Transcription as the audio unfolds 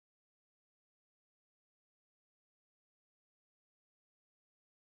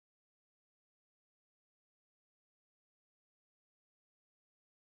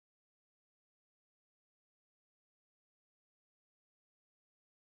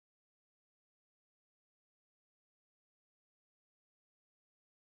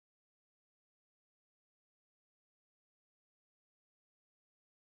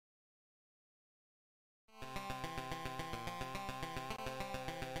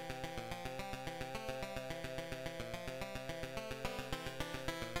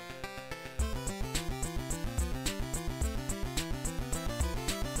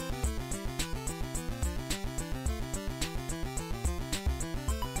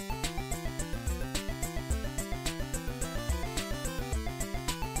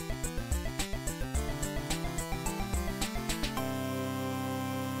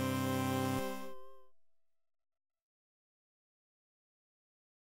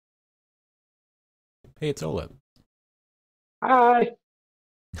Hey, it's OLIP. Hi.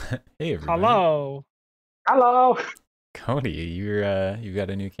 Hey, everybody. Hello. Hello. Cody, you got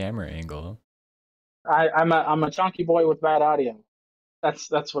a new camera angle. I'm a chunky boy with bad audio. That's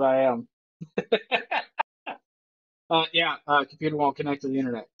what I am. Yeah. Computer won't connect to the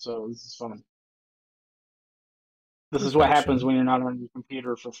internet, so this is fun. This is what happens Perfection. when you're not on your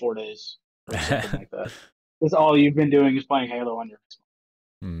computer for 4 days or something like that. Because all you've been doing is playing Halo on your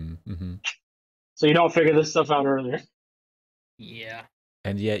Xbox. Mm-hmm. So you don't figure this stuff out earlier. Yeah.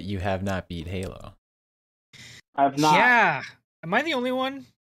 And yet you have not beat Halo. I've not. Yeah. Am I the only one?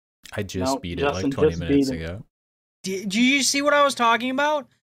 I just No, beat it like Justin 20 just beat minutes it. ago. Did you see what I was talking about?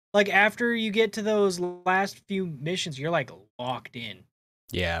 Like after you get to those last few missions, you're like locked in.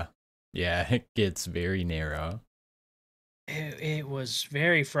 Yeah. Yeah, it gets very narrow. It was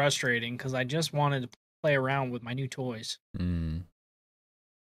very frustrating because I just wanted to play around with my new toys. Mm.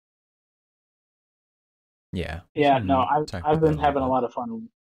 Yeah, we Yeah. No, can I've talk I've about that been a little having a bit. lot of fun.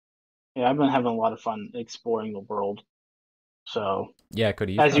 Yeah, I've been having a lot of fun exploring the world. So Yeah,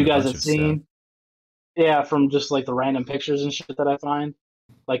 Cody, you as found you a guys bunch have of stuff. seen, yeah, from just like the random pictures and shit that I find.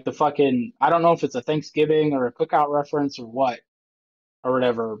 Like the fucking, I don't know if it's a Thanksgiving or a cookout reference or what or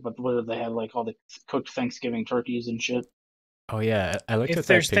whatever, but whether they have like all the cooked Thanksgiving turkeys and shit. Oh yeah, I looked If at that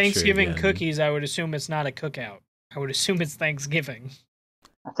there's picture Thanksgiving again. cookies, I would assume it's not a cookout. I would assume it's Thanksgiving.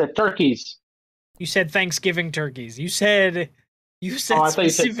 I said turkeys. You said Thanksgiving turkeys. You Oh, said I thought you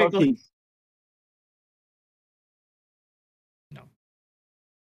said specifically. cookies. No.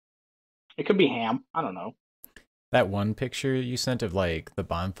 It could be ham. I don't know. That one picture you sent of like the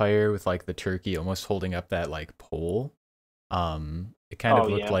bonfire with like the turkey almost holding up that like pole. It kind Oh of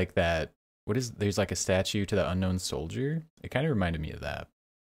looked yeah. like that. What is there's like a statue to the unknown soldier? It kind of reminded me of that.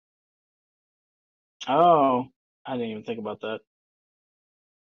 Oh, I didn't even think about that.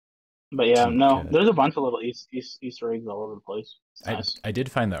 But yeah, Deep no, cut. there's a bunch of little Easter eggs all over the place. It's I nice. I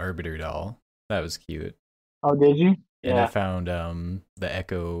did find the Arbiter doll. That was cute. Oh, did you? And I Yeah. found the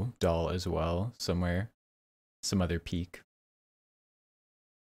Echo doll as well somewhere. Some other peak.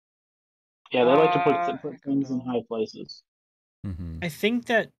 Yeah, they like to put Echo things in Doll. high places. Mm-hmm. I think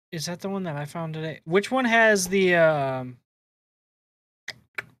that is that the one that I found today. Which one has the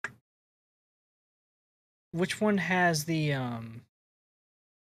which one has the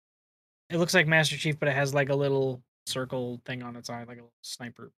it looks like Master Chief, but it has like a little circle thing on its eye, like a little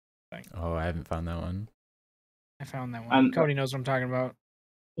sniper thing. Oh, I haven't found that one. I found that one. And Cody knows what I'm talking about.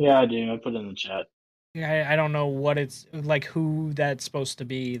 yeah, I do. I put it in the chat. Yeah, I don't know what it's like who that's supposed to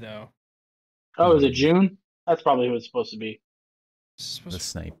be though. Oh, is it Hmm. June? That's probably who it's supposed to be. The Supposed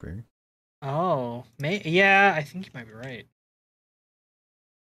sniper. Oh, yeah, I think you might be right.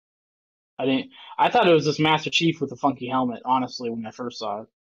 I didn't. I thought it was this Master Chief with the funky helmet. Honestly, when I first saw it.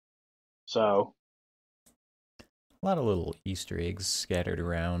 So A lot of little Easter eggs scattered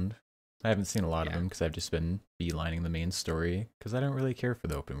around. I haven't seen a lot of Yeah. them because I've just been beelining the main story because I don't really care for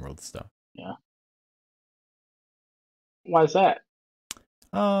the open world stuff. yeah, why is that?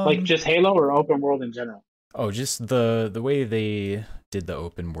 Like Um, just Halo or open world in general? oh, just the way they did the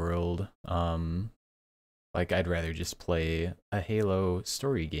open world. Like I'd rather just play a Halo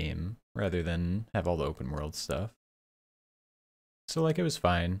story game rather than have all the open world stuff. So like it was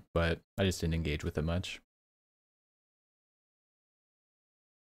fine, but I just didn't engage with it much.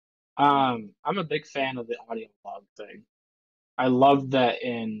 I'm a big fan of the audio log thing. I loved that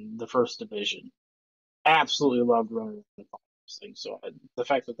in the first division. Absolutely loved running the thing. So the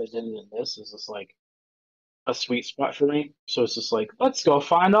fact that they did it in this is just like a sweet spot for me. So it's just like, let's go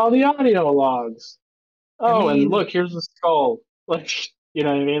find all the audio logs. I Oh, and mean, look, here's the skull. Like, you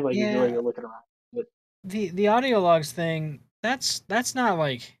know what I mean? Like yeah, you're looking around. But the audio logs thing, that's not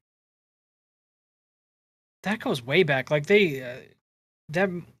like that goes way back. Like they that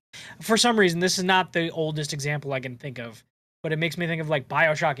for some reason this is not the oldest example I can think of, but it makes me think of like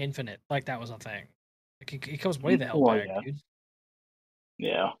BioShock Infinite, like that was a thing. Like it goes way the hell well, back, yeah, dude.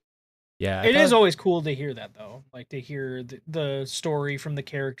 yeah. Yeah, I It is thought always cool to hear that though, like to hear the story from the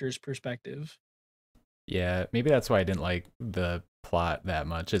character's perspective. yeah, maybe that's why I didn't like the plot that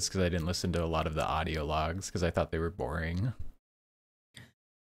much. It's because I didn't listen to a lot of the audio logs because I thought they were boring.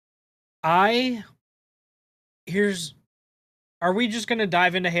 I here's Are we just gonna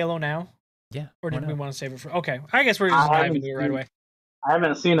dive into Halo now, Yeah, or why did we not? want to save it for? Okay, I guess we're just I dive haven't into it right seen away. I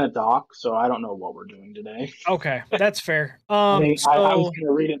haven't seen a doc, so I don't know what we're doing today. Okay, that's fair. I mean, I was So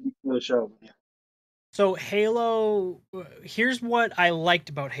gonna read it before the show. But yeah. Halo. Here's what I liked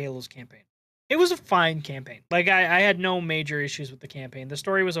about Halo's campaign. It was a fine campaign. Like I had no major issues with the campaign. The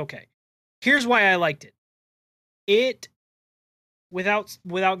story was okay. Here's why I liked it. It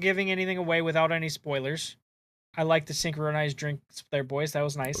without giving anything away, without any spoilers, I like the synchronized drinks there, boys. That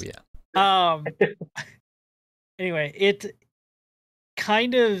was nice. Oh yeah. Anyway, it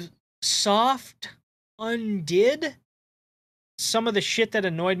kind of soft undid some of the shit that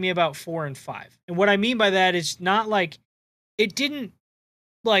annoyed me about 4 and 5. And what I mean by that is not like it didn't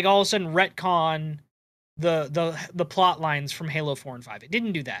like all of a sudden retcon the plot lines from Halo 4 and 5. It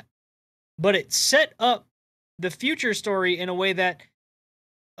didn't do that. But it set up the future story in a way that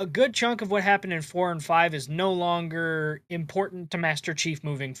a good chunk of what happened in 4 and 5 is no longer important to Master Chief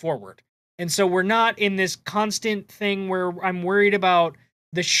moving forward. And so we're not in this constant thing where I'm worried about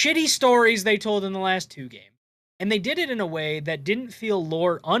the shitty stories they told in the last 2 games. And they did it in a way that didn't feel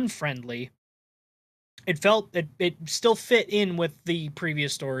lore unfriendly. It felt it still fit in with the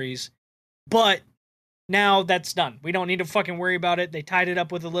previous stories, but now that's done. We don't need to fucking worry about it. They tied it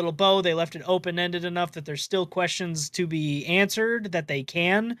up with a little bow. They left it open-ended enough that there's still questions to be answered that they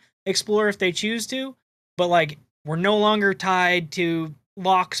can explore if they choose to. But, like, we're no longer tied to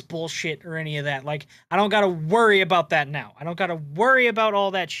Locke's bullshit or any of that. Like, I don't gotta worry about that now. I don't gotta worry about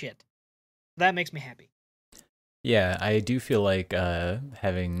all that shit. That makes me happy. Yeah, I do feel like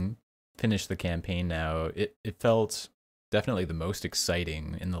having finished the campaign now, it felt definitely the most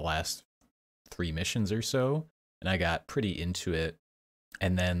exciting in the last 3 missions or so, and I got pretty into it.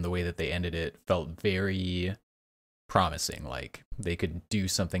 And then the way that they ended it felt very promising, like they could do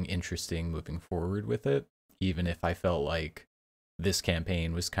something interesting moving forward with it, even if I felt like this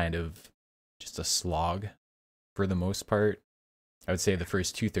campaign was kind of just a slog for the most part. I would say the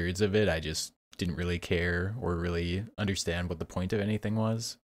first 2/3 of it, I just didn't really care or really understand what the point of anything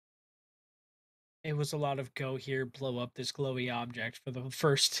was. It was a lot of go here, blow up this glowy object for the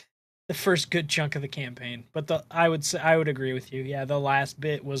first good chunk of the campaign. But I would agree with you. Yeah, the last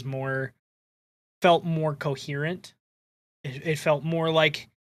bit was felt more coherent. It felt more like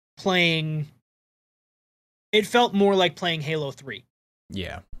playing. It felt more like playing Halo 3.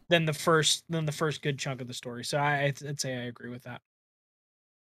 Yeah. Than the first good chunk of the story. So I'd say I agree with that.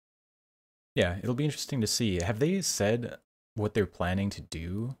 Yeah, it'll be interesting to see. Have they said what they're planning to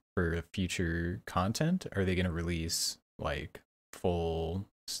do for future content? Are they going to release like full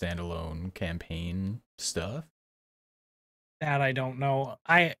standalone campaign stuff? That I don't know.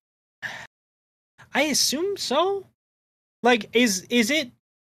 I assume so. Like, is it?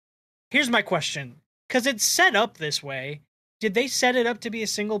 Here's my question, because it's set up this way. Did they set it up to be a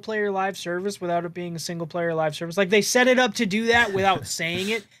single player live service without it being a single player live service? Like, they set it up to do that without saying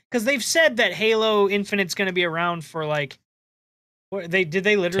it? Because they've said that Halo Infinite's going to be around for like, did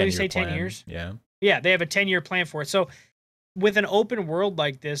they literally say 10 years? Yeah. Yeah, they have a 10-year plan for it. So with an open world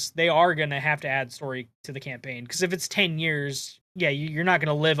like this, they are going to have to add story to the campaign. Because if it's 10 years, yeah, you're not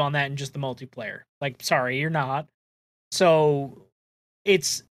going to live on that in just the multiplayer. Like, sorry, you're not. So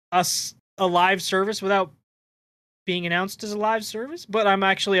it's a live service without being announced as a live service, but I'm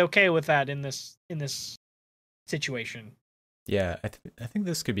actually okay with that in this situation. Yeah, I think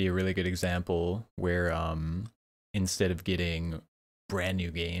this could be a really good example where instead of getting brand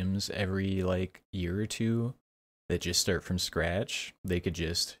new games every like year or two that just start from scratch, they could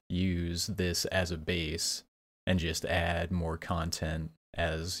just use this as a base and just add more content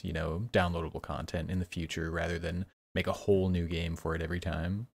as, you know, downloadable content in the future rather than make a whole new game for it every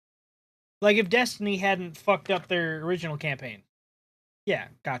time. Like if Destiny hadn't fucked up their original campaign. Yeah,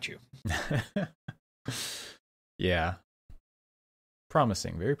 got you. Yeah.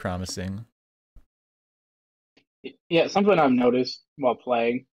 Promising, very promising. Yeah, something I've noticed while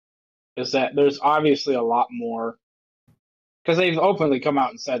playing is that there's obviously a lot more, because they've openly come out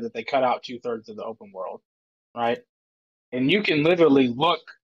and said that they cut out 2/3 of the open world, right? And you can literally look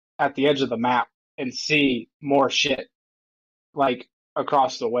at the edge of the map and see more shit, like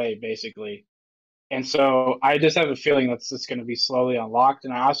across the way, basically. And so I just have a feeling that's just going to be slowly unlocked.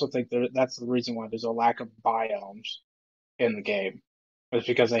 And I also think that's the reason why there's a lack of biomes in the game, is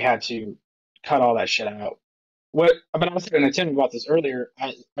because they had to cut all that shit out. But I was talking to Tim about this earlier.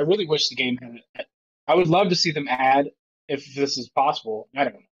 I really wish the game had. I would love to see them add, if this is possible, I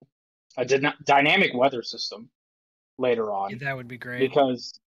don't know, a dynamic weather system later on. Yeah, that would be great.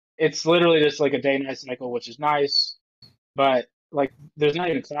 Because it's literally just like a day-night cycle, which is nice, but like there's not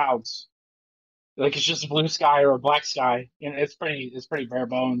even clouds. Like it's just a blue sky or a black sky. You know, it's pretty bare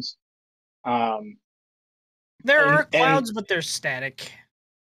bones. There are clouds, but they're static.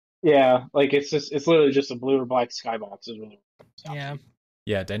 Yeah, like it's literally just a blue or black skybox is really. Yeah.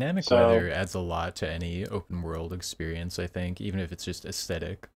 Yeah, dynamic weather adds a lot to any open world experience, I think, even if it's just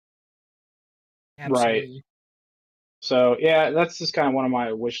aesthetic. Absolutely. Right. So yeah, that's just kind of one of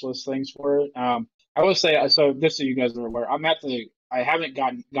my wish list things for it. I will say, so just so you guys are aware, I'm at the I haven't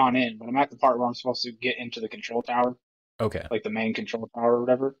gone in, but I'm at the part where I'm supposed to get into the control tower, Okay. like the main control tower or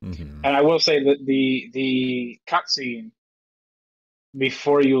whatever. Mm-hmm. And I will say that the cutscene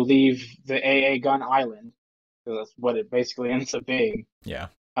before you leave the AA gun island, because that's what it basically ends up being. Yeah.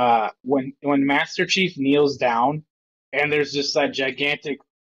 When Master Chief kneels down, and there's just that gigantic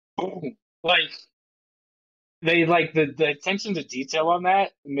boom, like they like the attention to detail on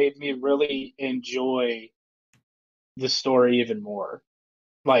that made me really enjoy the story even more.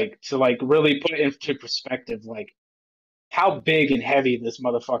 Like to like really put it into perspective, like how big and heavy this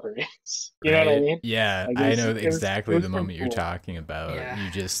motherfucker is. You know what I Right. mean? Yeah, Like I know it exactly was the pretty moment you're cool. talking about. Yeah.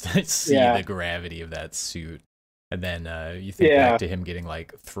 You just see Yeah. the gravity of that suit. And then you think back to him getting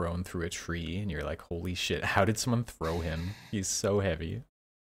like thrown through a tree, and you're like, "Holy shit! How did someone throw him? He's so heavy."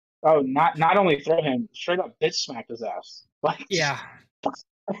 Oh, not only throw him, straight up bitch smack his ass. Like Yeah.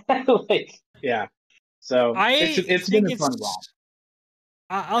 like yeah. So it's been a fun romp.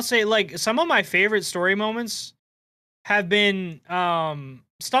 I'll say like some of my favorite story moments have been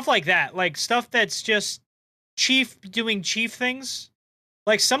stuff like that, like stuff that's just Chief doing Chief things.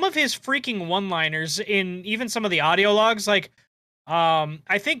 Like some of his freaking one-liners in even some of the audio logs, like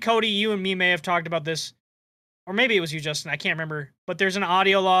I think Cody, you and me may have talked about this, or maybe it was you, Justin, I can't remember, but there's an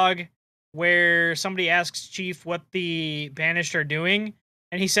audio log where somebody asks Chief what the Banished are doing,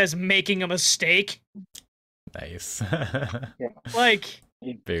 and he says making a mistake. Nice. Yeah. Like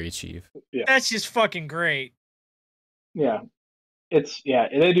Very Chief. Yeah. That's just fucking great. Yeah.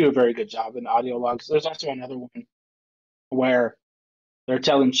 They do a very good job in audio logs. There's also another one where they're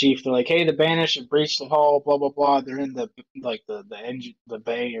telling Chief, they're like, "Hey, the Banished have breached the hull, blah blah blah. They're in the engine, the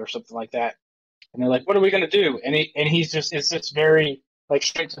bay or something like that." And they're like, "What are we gonna do?" And he's just it's just very like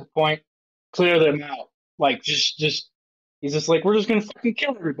straight to the point, clear them out. Like just he's just like, "We're just gonna fucking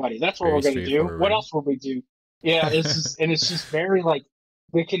kill everybody. That's what Very we're gonna do. What straightforward. else will we do?" Yeah, it's just very like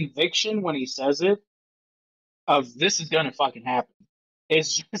the conviction when he says it of this is gonna fucking happen.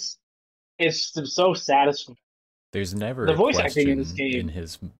 It's so satisfying. There's never The a voice acting in this question in game,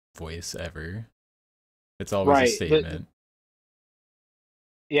 his voice ever. It's always a right? statement.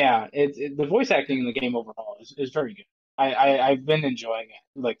 The voice acting in the game overall is very good. I've been enjoying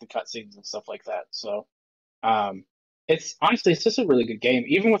it, like the cutscenes and stuff like that. So, it's honestly it's just a really good game,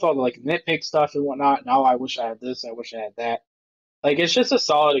 even with all the like nitpick stuff and whatnot. Now I wish I had this, I wish I had that. Like it's just a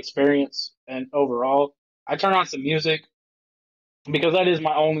solid experience, and overall, I turn on some music because that is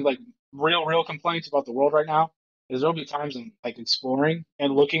my only like real complaints about the world right now. Is there'll be times I'm like exploring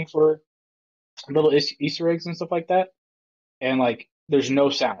and looking for little Easter eggs and stuff like that, and like there's no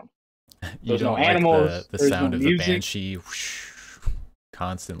sound. You There's no don't like animals. the There's sound no of the music. banshee whoosh,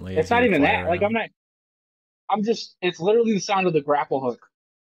 constantly. It's as not you even fly that. Like around. I'm just. It's literally the sound of the grapple hook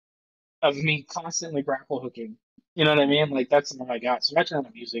of me constantly grapple hooking. You know what I mean? Like that's what I got. So I turn on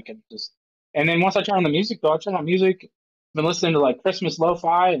the music and then once I turn on the music, though, I turn on music. I've been listening to like Christmas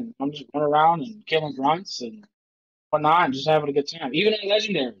lo-fi, and I'm just running around and killing grunts and whatnot, and just having a good time. Even in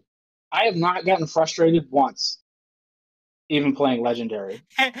Legendary, I have not gotten frustrated once, even playing Legendary.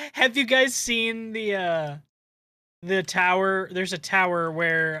 Have you guys seen the tower? There's a tower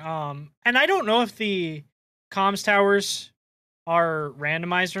where and I don't know if the comms towers are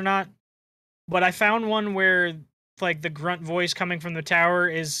randomized or not, but I found one where like the grunt voice coming from the tower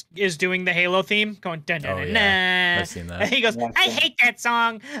is doing the Halo theme, going dun dun Oh, dun, yeah. dun. I've seen that. And he goes, Yeah, "I hate that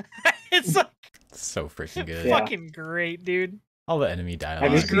song." It's like So freaking good. Yeah. fucking great, dude. All the enemy dialogue. you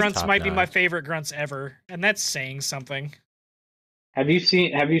These is seen- grunts top might be my notch. favorite grunts ever, and that's saying something. Have you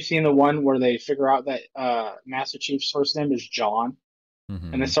seen the one where they figure out that Master Chief's first name is John,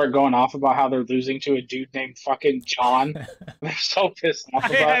 Mhm. and they start going off about how they're losing to a dude named fucking John? They're so pissed off I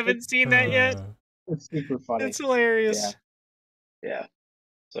about it. haven't seen that yet. It's super funny. It's hilarious. Yeah.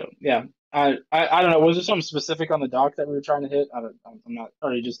 So yeah, I don't know. Was there something specific on the dock that we were trying to hit? I'm not.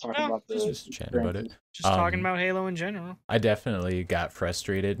 Or are you just talking No, about the? Just chatting about it. Just talking about Halo in general. I definitely got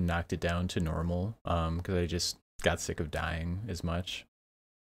frustrated and knocked it down to normal. Because I just got sick of dying as much.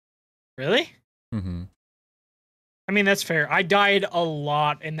 Really? Mm-hmm. I mean, that's fair. I died a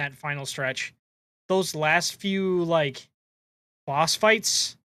lot in that final stretch. Those last few, like, boss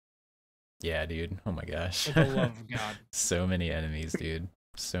fights. Yeah, dude. Oh my gosh. For the love of God. So many enemies, dude.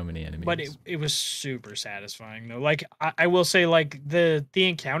 So many enemies. But it was super satisfying, though. Like, I will say, like, the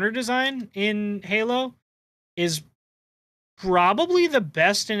encounter design in Halo is probably the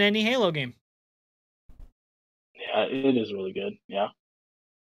best in any Halo game. Yeah, it is really good. Yeah.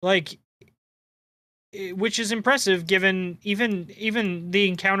 Like, which is impressive given even the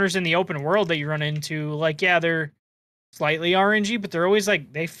encounters in the open world that you run into. Like, yeah, they're slightly RNG, but they're always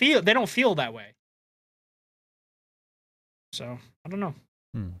like they don't feel that way. So I don't know.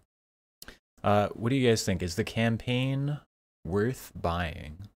 What do you guys think? Is the campaign worth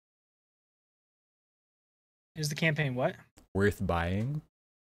buying? Is the campaign what? Worth buying?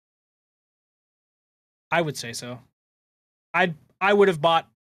 I would say so. I would have bought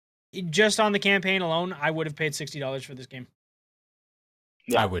just on the campaign alone. I would have paid $60 for this game.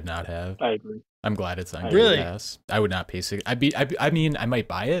 Yeah. I would not have. I agree. I'm glad it's on Game Really? Pass. I would not pay I mean, I might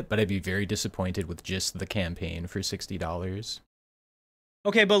buy it, but I'd be very disappointed with just the campaign for $60.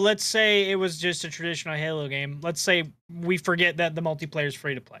 Okay, but let's say it was just a traditional Halo game. Let's say we forget that the multiplayer is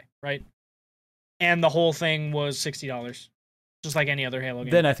free to play, right? And the whole thing was $60, just like any other Halo game.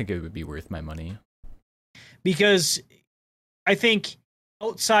 Then I think it would be worth my money. Because I think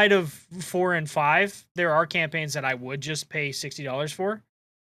outside of 4 and 5, there are campaigns that I would just pay $60 for.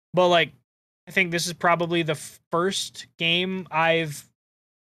 But like, I think this is probably the first Halo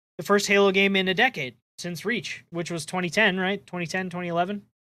game in a decade since Reach, which was 2010, right? 2010, 2011?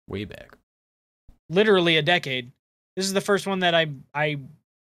 Way back. Literally a decade. This is the first one that I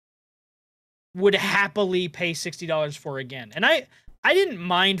would happily pay $60 for again. And I didn't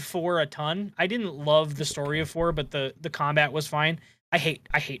mind 4 a ton. I didn't love the story of 4, but the combat was fine. I hate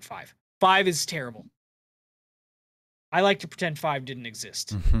 5. 5 is terrible. I like to pretend 5 didn't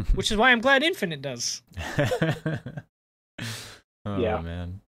exist, which is why I'm glad Infinite does. Oh,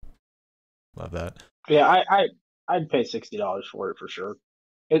 man. Love that. Yeah, I'd pay $60 for it for sure.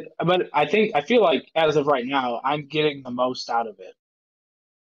 But I feel like as of right now, I'm getting the most out of it,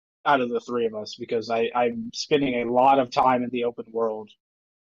 out of the three of us, because I'm spending a lot of time in the open world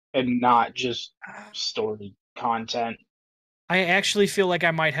and not just story content. I actually feel like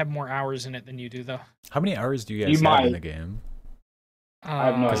I might have more hours in it than you do, though. How many hours do you guys have in the game? I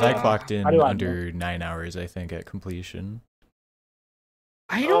have no idea. Because I clocked in under 9 hours, I think, at completion.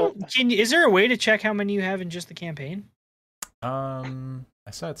 I don't. Is there a way to check how many you have in just the campaign? I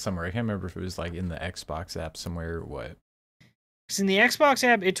saw it somewhere. I can't remember if it was like in the Xbox app somewhere or what. Because in the Xbox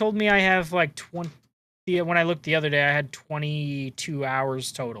app, it told me I have like 20. When I looked the other day, I had 22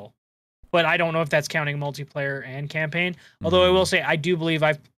 hours total. But I don't know if that's counting multiplayer and campaign. Although I will say, I do believe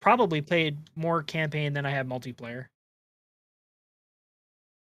I've probably played more campaign than I have multiplayer.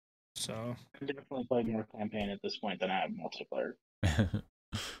 So I've definitely played more campaign at this point than I have multiplayer.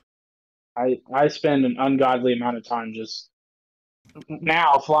 I spend an ungodly amount of time just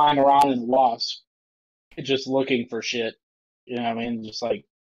now flying around in Wasp, just looking for shit. You know what I mean? Just like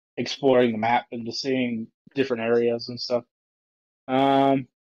exploring the map and just seeing different areas and stuff.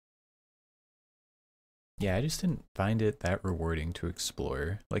 Yeah, I just didn't find it that rewarding to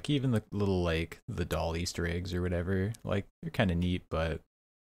explore. Like, even the little, like, the doll Easter eggs or whatever, like, they're kind of neat, but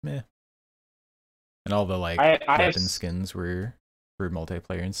meh. And all the, like, weapon skins were for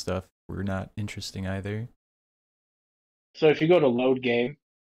multiplayer and stuff were not interesting either. So if you go to load game,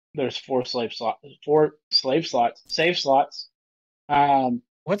 there's 4 save slots.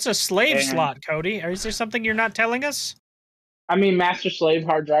 what's a slave slot, Cody? Is there something you're not telling us? I mean, master slave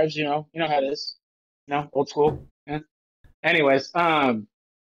hard drives. You know how it is. No, old school. Yeah. Anyways, I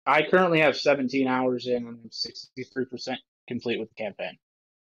currently have 17 hours in, and I'm 63% complete with the campaign.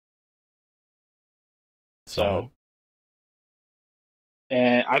 So,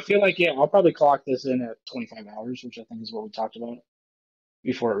 and I feel like I'll probably clock this in at 25 hours, which I think is what we talked about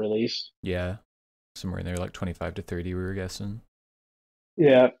before it released. Yeah, somewhere in there, like 25 to 30, we were guessing.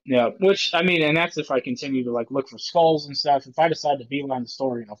 Yeah. Which, I mean, and that's if I continue to like look for skulls and stuff. If I decide to beeline the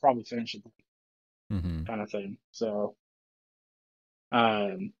story, I'll probably finish it. Kind of thing. So,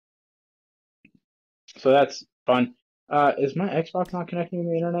 so that's fun. Is my Xbox not connecting to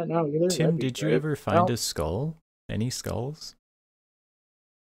the internet now either? Tim, did you ever find a skull? Any skulls?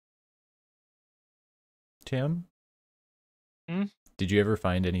 Tim? Did you ever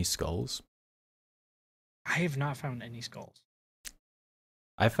find any skulls? I have not found any skulls.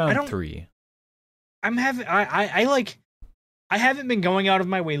 I found 3. I haven't been going out of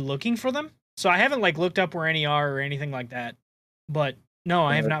my way looking for them. So I haven't like looked up where any are or anything like that. But no,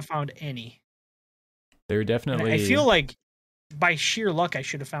 I have not found any. They're definitely. And I feel like by sheer luck I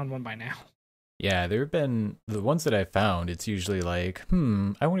should have found one by now. Yeah, there have been the ones that I found. It's usually like,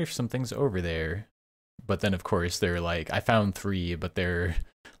 I wonder if something's over there. But then of course they're like, I found 3, but they're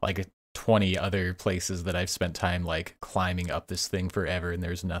like 20 other places that I've spent time like climbing up this thing forever, and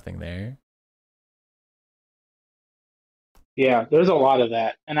there's nothing there. Yeah, there's a lot of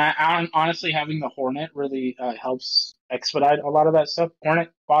that, and I honestly having the Hornet really helps expedite a lot of that stuff. Hornet,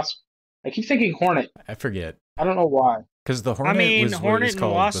 Wasp. I keep thinking Hornet. I forget. I don't know why. Because the Hornet was what it was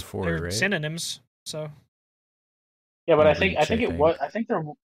called Wasp before, are right? synonyms. So. Yeah, but I think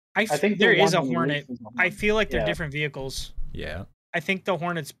there is a Hornet. I feel like they're different vehicles. Yeah. I think the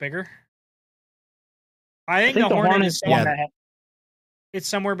Hornet's bigger. I think the the Hornet Hornet's is the one Yeah. that it's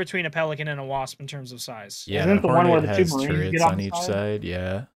somewhere between a Pelican and a Wasp in terms of size. Yeah, Isn't the it the one where Hornet the two has Marines get turrets on on the each side? side.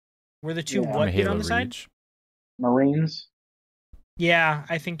 Yeah. Where the two Yeah. From what get Halo on the side? Reach. Marines. Yeah,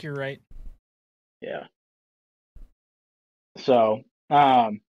 I think you're right. Yeah. So, yeah,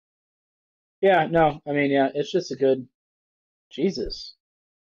 no, I mean, yeah, it's just a good. Jesus.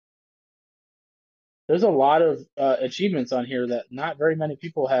 There's a lot of achievements on here that not very many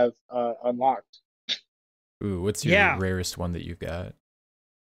people have unlocked. Ooh, what's your Yeah. rarest one that you've got?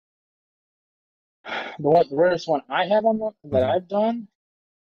 The rarest one I have on that Mhm. I've done.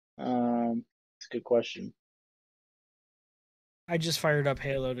 It's a good question. I just fired up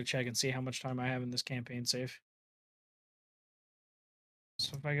Halo to check and see how much time I have in this campaign save.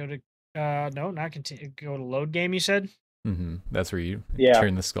 So if I go to no, not continue. Go to load game. You said That's where you Yeah.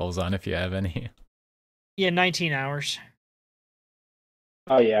 turn the skulls on if you have any. yeah, 19 hours.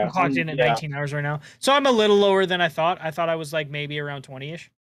 Oh yeah, I'm clocked in at yeah. 19 hours right now, so I'm a little lower than I thought. I thought I was like maybe around 20ish.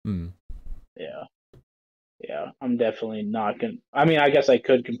 Yeah. Yeah, I'm definitely not gonna. I mean, I guess I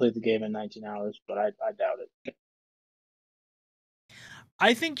could complete the game in 19 hours, but I doubt it.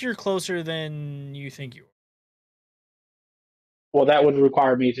 I think you're closer than you think you are. Well, that would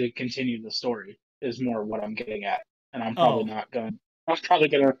require me to continue the story. Is more what I'm getting at, and I'm probably not going. I'm probably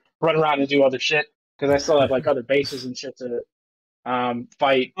gonna run around and do other shit because I still have like other bases and shit to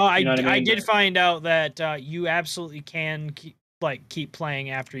fight. Oh, You know what I mean? I did find out that you absolutely can keep playing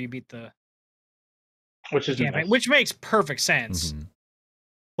after you beat the Which is campaign, nice. which makes perfect sense.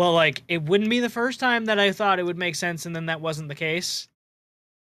 Well, like it wouldn't be the first time that I thought it would make sense, and then that wasn't the case.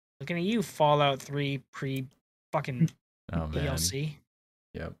 Looking at you, Fallout 3 fucking Oh man. DLC.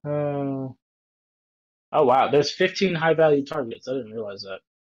 Yep. Oh wow, there's 15 high value targets. I didn't realize that.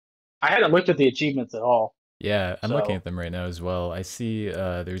 I hadn't looked at the achievements at all. Yeah, I'm looking So- at them right now as well. I see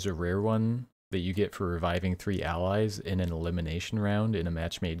there's a rare one that you get for reviving 3 allies in an elimination round in a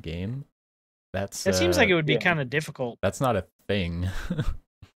match-made game. That seems like it would be yeah. kind of difficult. That's not a thing.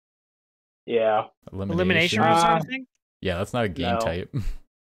 Yeah. Elimination round sort of thing? Yeah, that's not a game No. type.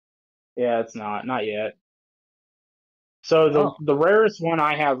 Yeah, it's not yet. So the rarest one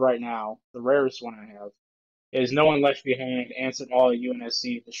I have right now, is No One Left Behind, answered all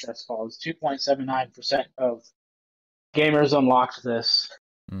UNSC distress calls. 2.79% of gamers unlocked this.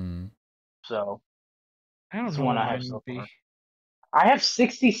 So I don't it's know one what I have mine so would be. far. I have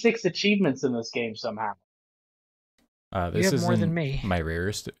 66 achievements in this game somehow. This have more than isn't me. my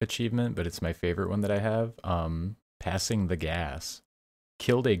rarest achievement, but it's my favorite one that I have. Passing the gas.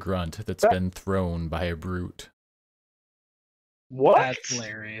 Killed a grunt that's been thrown by a brute. What? That's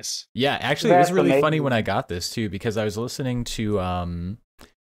hilarious. Yeah, actually, it was That's really funny amazing. when I got this too, because I was listening to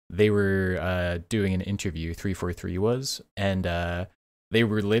they were doing an interview, 343 was, and they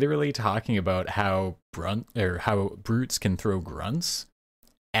were literally talking about how brutes can throw grunts.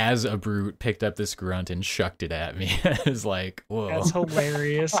 As a brute picked up this grunt and shucked it at me. I was like, whoa. That's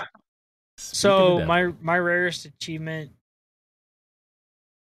hilarious. Speak So of the devil. my rarest achievement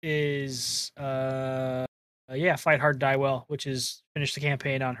is fight hard, die well, which is finish the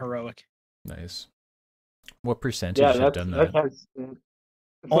campaign on heroic. Nice. What percentage Yeah, have done that? has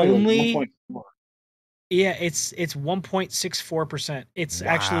Only 1.4. Yeah, it's 1.64%. It's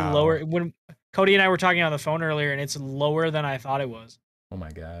actually Wow. lower. When Cody and I were talking on the phone earlier, and it's lower than I thought it was. Oh my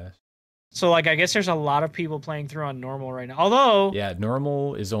gosh. So like I guess there's a lot of people playing through on normal right now. Although Yeah,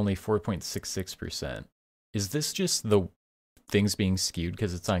 normal is only 4.66%. Is this just the things being skewed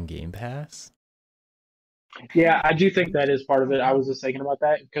because it's on Game Pass? Yeah, I do think that is part of it. I was just thinking about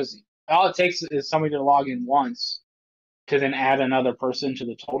that because all it takes is somebody to log in once to then add another person to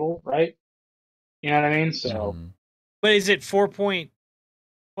the total, right? You know what I mean? So But is it 4 point?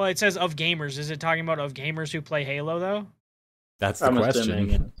 Well, it says of gamers. Is it talking about of gamers who play Halo though? That's the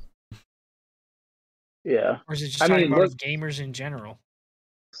question. Yeah. Or is it just talking about of gamers in general?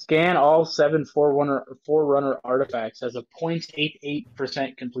 Scan all 7 Forerunner artifacts has a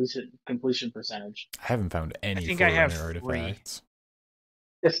 0.88% completion percentage. I haven't found any I think Forerunner I have 3. artifacts.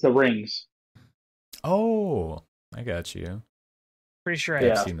 It's the rings. Oh, I got you. Pretty sure I've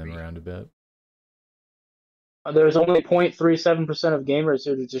have seen them around a bit. There's only 0.37% of gamers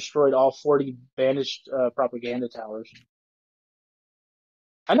who destroyed all 40 banished propaganda towers.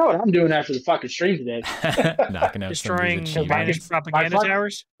 I know what I'm doing after the fucking stream today. Knocking out destroying some of these banished propaganda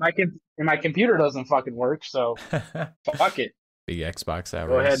towers. My computer doesn't fucking work, so fuck it. Big Xbox hours.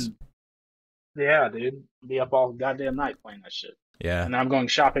 Go ahead. Yeah, dude. Be up all goddamn night playing that shit. Yeah. And I'm going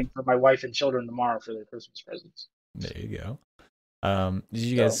shopping for my wife and children tomorrow for their Christmas presents. There you go. Did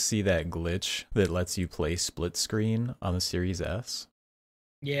you guys see that glitch that lets you play split screen on the Series S?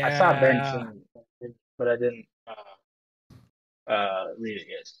 Yeah. I saw Ben saying it, but I didn't read it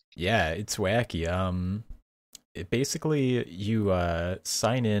yet. Yeah, it's wacky. It basically you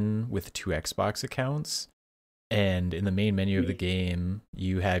sign in with 2 Xbox accounts, and in the main menu of the game,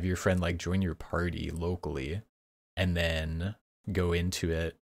 you have your friend like join your party locally, and then go into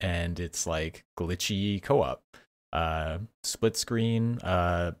it, and it's like glitchy co-op, split screen,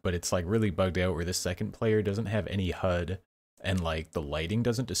 but it's like really bugged out where the second player doesn't have any HUD, and like the lighting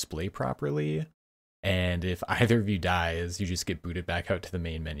doesn't display properly. And if either of you dies, you just get booted back out to the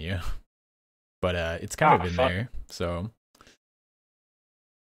main menu. But it's kind of in there, so.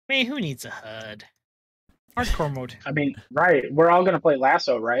 I mean, who needs a HUD? Hardcore mode. I mean, right. We're all going to play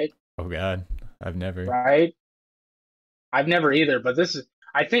Lasso, right? Oh, God. I've never. Right? I've never either, but this is,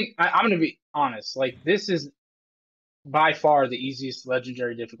 I think, I'm going to be honest. Like, this is by far the easiest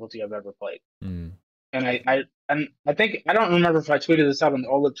legendary difficulty I've ever played. Mm. And I think, I don't remember if I tweeted this out on the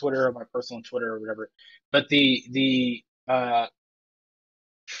OLIP Twitter or my personal Twitter or whatever, but the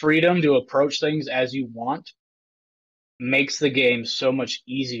freedom to approach things as you want makes the game so much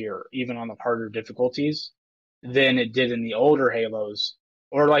easier, even on the harder difficulties, than it did in the older Halos.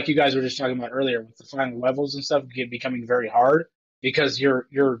 Or like you guys were just talking about earlier with the final levels and stuff becoming very hard because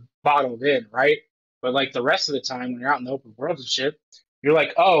you're bottled in, right? But like the rest of the time when you're out in the open world and shit, you're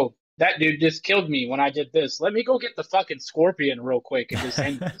like, oh, that dude just killed me when I did this. Let me go get the fucking scorpion real quick and just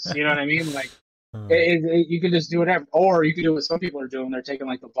end this. You know what I mean? Like, you can just do whatever. Or you can do what some people are doing. They're taking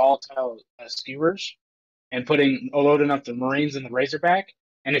like the volatile skewers and loading up the Marines and the Razorback.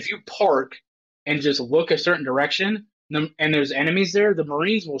 And if you park and just look a certain direction and there's enemies there, the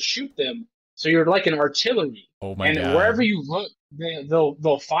Marines will shoot them. So you're like an artillery. Oh my God. And wherever you look,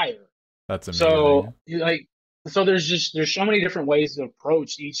 they'll fire. That's amazing. So there's so many different ways to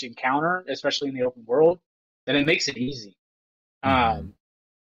approach each encounter, especially in the open world, that it makes it easy. Mm-hmm.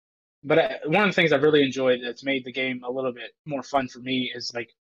 But one of the things I've really enjoyed that's made the game a little bit more fun for me is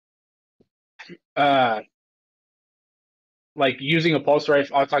like using a pulse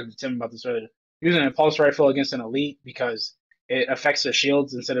rifle. I was talking to Tim about this earlier. Using a pulse rifle against an elite because it affects their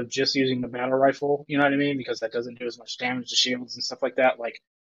shields instead of just using the battle rifle. You know what I mean? Because that doesn't do as much damage to shields and stuff like that. Like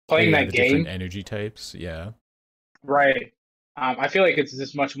playing that game, different energy types, yeah. Right. I feel like it's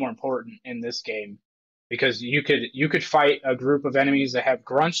just much more important in this game because you could fight a group of enemies that have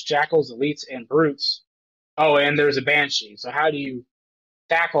grunts, jackals, elites, and brutes. Oh, and there's a banshee. So how do you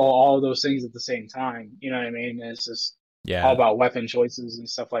tackle all of those things at the same time? You know what I mean? It's just all about weapon choices and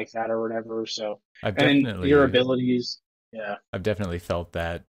stuff like that or whatever. So your abilities. Yeah. I've definitely felt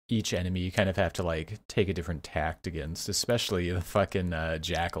that each enemy you kind of have to like take a different tact against, especially the fucking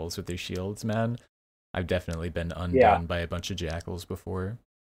jackals with their shields, man. I've definitely been undone by a bunch of jackals before.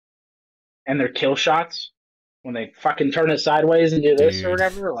 And their kill shots when they fucking turn it sideways and do this or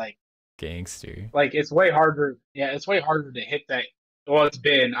whatever, like gangster. Like it's way harder. Yeah, it's way harder to hit that. Well,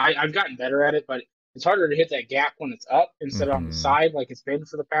 I've gotten better at it, but it's harder to hit that gap when it's up instead of on the side, like it's been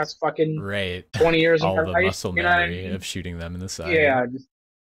for the past fucking 20 years. All the muscle memory of shooting them in the side.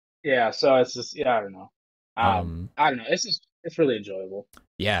 Yeah. So it's just I don't know. I don't know. It's really enjoyable.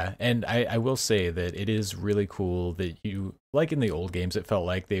 Yeah, and I will say that it is really cool that you, like in the old games, it felt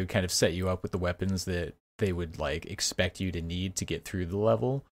like they would kind of set you up with the weapons that they would like expect you to need to get through the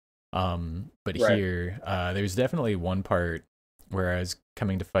level. But here, there's definitely one part where I was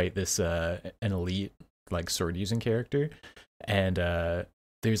coming to fight this an elite like sword using character, and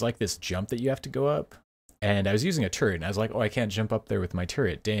there's like this jump that you have to go up, and I was using a turret, and I was like, oh, I can't jump up there with my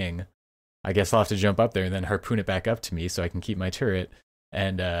turret, dang. I guess I'll have to jump up there and then harpoon it back up to me so I can keep my turret.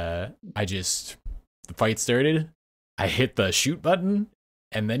 And the fight started, I hit the shoot button,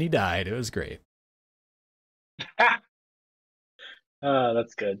 and then he died. It was great.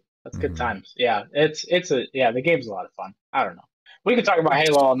 That's good. That's good times. Yeah, the game's a lot of fun. I don't know. We can talk about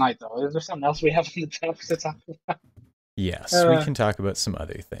Halo all night, though. Is there something else we have on the topic to talk about? Yes, we can talk about some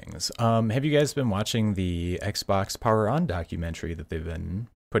other things. Have you guys been watching the Xbox Power On documentary that they've been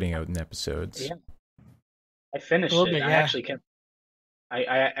putting out in episodes? Yeah, I finished it. I actually kept.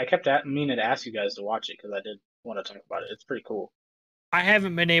 I kept meaning to ask you guys to watch it because I did want to talk about it. It's pretty cool. I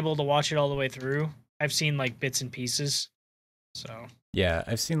haven't been able to watch it all the way through. I've seen like bits and pieces. So yeah,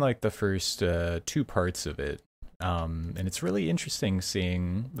 I've seen like the first 2 parts of it. And it's really interesting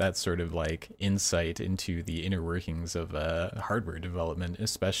seeing that sort of like insight into the inner workings of hardware development,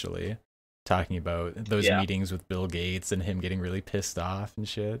 especially talking about those meetings with Bill Gates and him getting really pissed off and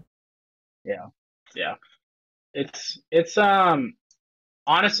shit. Yeah. It's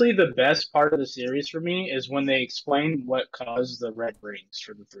Honestly, the best part of the series for me is when they explain what caused the red rings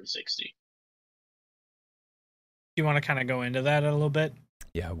for the 360. You want to kind of go into that a little bit?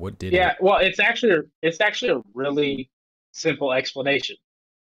 Yeah, what did Yeah, it? well, it's actually a really simple explanation.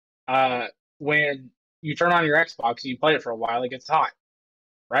 When you turn on your Xbox and you play it for a while, it gets hot,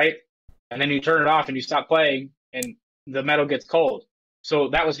 right? And then you turn it off and you stop playing, and the metal gets cold. So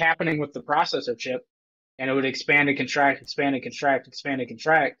that was happening with the processor chip, and it would expand and contract, expand and contract, expand and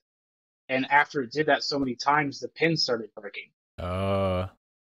contract. And after it did that so many times, the pins started breaking. Uh,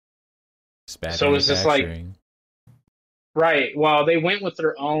 it's bad So it's just like, manufacturing. right. Well, they went with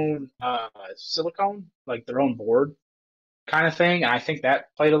their own silicone, like their own board kind of thing, and I think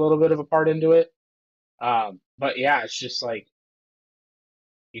that played a little bit of a part into it. But yeah, it's just like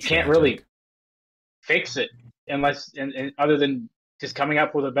you can't Tragic. really fix it unless, and other than just coming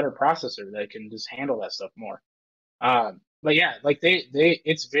up with a better processor that can just handle that stuff more. But yeah, like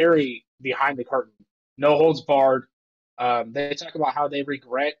it's very behind the curtain, no holds barred. They talk about how they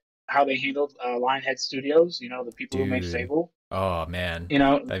regret how they handled Lionhead Studios. You know, the people who made Dude. Fable. Oh man, You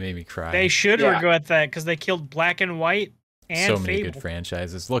know, that made me They cry. should yeah, regret that because they killed Black and White and So many good Fable.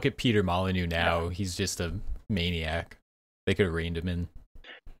 franchises. Look at Peter Molyneux yeah. now. He's just a maniac. They could have reined him in.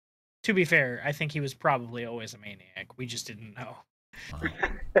 To be fair, I think he was probably always a maniac. We just didn't know.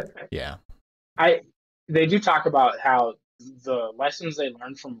 Yeah. I They do talk about how the lessons they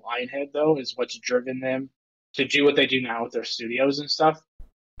learned from Lionhead though is what's driven them to do what they do now with their studios and stuff.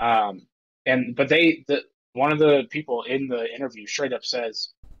 Um, but one of the people in the interview straight up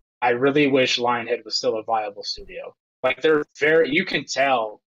says, "I really wish Lionhead was still a viable studio." Like they're very, you can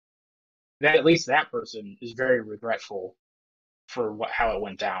tell that at least that person is very regretful for how it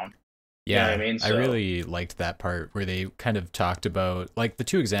went down. You know what I Yeah, mean? I So really liked that part where they kind of talked about, like, the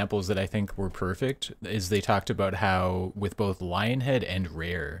two examples that I think were perfect is they talked about how with both Lionhead and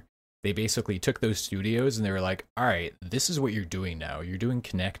Rare, they basically took those studios and they were like, all right, this is what you're doing now. You're doing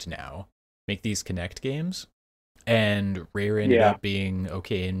Connect now. Make these Connect games. And Rare ended yeah, up being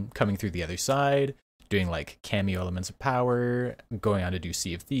okay and coming through the other side, doing like Cameo Elements of Power, going on to do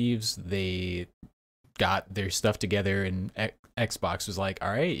Sea of Thieves. They got their stuff together, and Xbox was like, all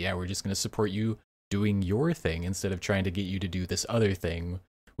right, yeah, we're just going to support you doing your thing instead of trying to get you to do this other thing,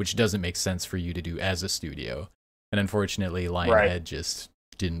 which doesn't make sense for you to do as a studio. And unfortunately, right. Lionhead just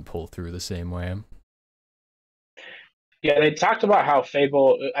didn't pull through the same way. Yeah, they talked about how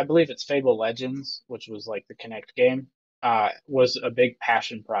Fable, I believe it's Fable Legends, which was like the Connect game, was a big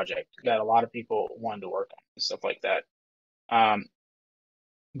passion project that a lot of people wanted to work on and stuff like that. Um,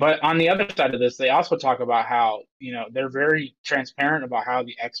 but on the other side of this, they also talk about how, they're very transparent about how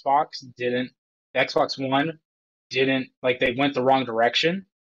the Xbox One didn't, like, they went the wrong direction.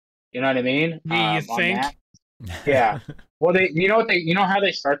 You know what I mean? You On that. think? Yeah. Well, you know how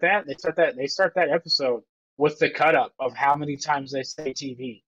they start that? They start that episode with the cut up of how many times they say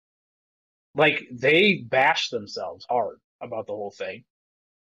TV. Like they bash themselves hard about the whole thing.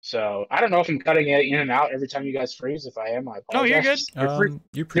 So I don't know if I'm cutting it in and out every time you guys freeze. If I am, I No, you're good. apologize. You're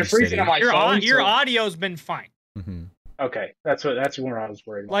You're you're pretty freezing on steady. my phone. Your So audio's been fine. Mm-hmm. okay, that's where I was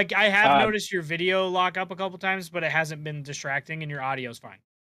worried about. Like I have Um, noticed your video lock up a couple times, but it hasn't been distracting, and your audio's fine.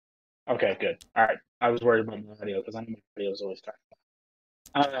 okay, good. All right, I was worried about my audio because I know my audio is always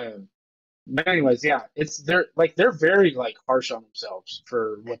kind but anyways, yeah, they're very like harsh on themselves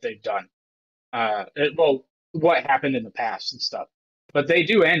for what they've done. Well, what happened in the past and stuff. But they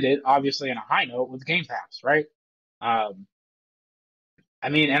do end it obviously on a high note with Game Pass, right? Um, I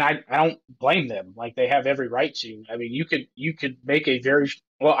mean, and I don't blame them. Like they have every right to. I mean, you could make a very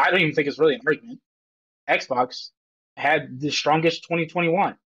well. I don't even think it's really an argument. Xbox had the strongest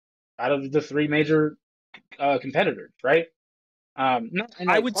 2021 out of the three major competitors, right? Not in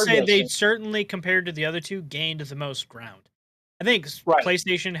I like would say hardware they sense, certainly, compared to the other two, gained the most ground. I think right?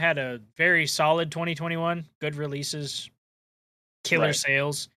 PlayStation had a very solid 2021, good releases, killer Right.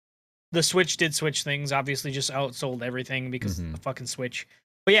 sales. The Switch did Switch things, obviously just outsold everything because Mm-hmm. the fucking Switch.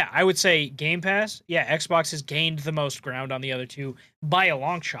 But yeah, I would say Game Pass, yeah, Xbox has gained the most ground on the other two by a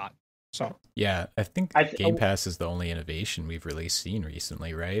long shot. So Yeah, I think I th- Game Pass is the only innovation we've really seen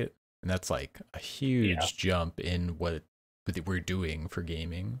recently, right? And that's like a yeah. huge jump in what we're doing for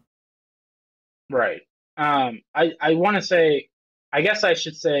gaming. Right. I want to say, I guess I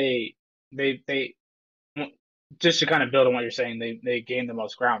should say they just to kind of build on what you're saying, they gained the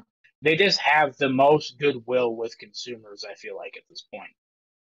most ground. They just have the most goodwill with consumers. I feel like at this point,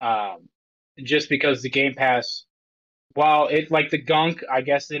 um, just because the Game Pass, while it like the gunk, I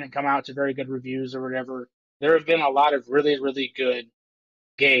guess didn't come out to very good reviews or whatever. There have been a lot of really really good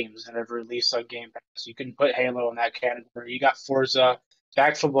games that have released on Game Pass. You can put Halo in that category. You got Forza.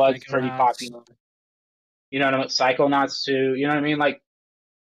 Back for Blood's pretty Psychonauts. popular. You know what I mean? Psychonauts too. You know what I mean? Like,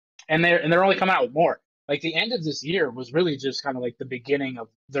 and they're only coming out with more. Like the end of this year was really just kind of like the beginning of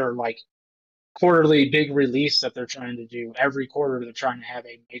their like quarterly big release that they're trying to do. Every quarter they're trying to have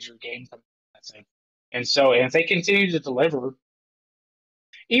a major game come out. And so, and if they continue to deliver,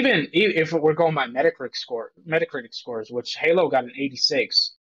 even if we're going by Metacritic scores, which Halo got an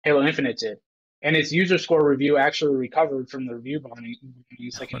 86, Halo Infinite did, and its user score review actually recovered from the review bombing.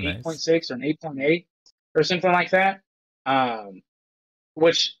 It's like an nice. 8.6 or an 8.8 or something like that.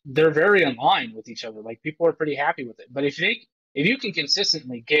 Which they're very in line with each other. Like people are pretty happy with it. But if you can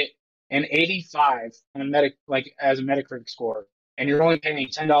consistently get an 85 on a as a Metacritic score, and you're only paying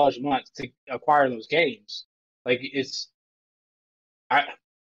 $10 a month to acquire those games, like I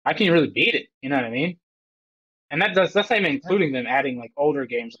can't really beat it. You know what I mean? And that's not even including them adding like older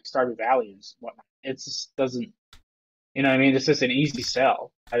games like Stardew Valley and whatnot. It just doesn't. You know what I mean? It's just an easy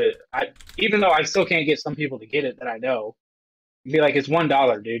sell. Even though I still can't get some people to get it that I know. Be like, it's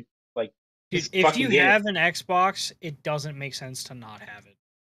 $1, dude. Like, if you have an Xbox, it doesn't make sense to not have it.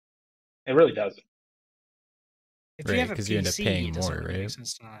 It really doesn't. If you have a PC, you end up paying it doesn't more, really right? make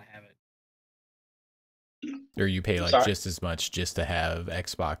sense to not have it. Or you pay like just as much just to have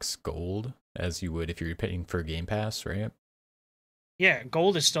Xbox Gold as you would if you're paying for Game Pass, right? Yeah,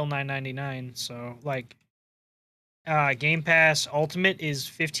 Gold is still $9.99. So like, Game Pass Ultimate is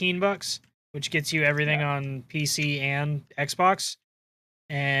 $15, which gets you everything on PC and Xbox.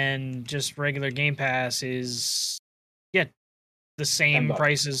 And just regular Game Pass is, the same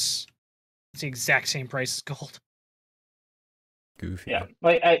price as, it's the exact same price as Gold. Goofy. Yeah,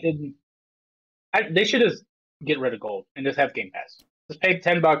 like they should just get rid of Gold and just have Game Pass. Just pay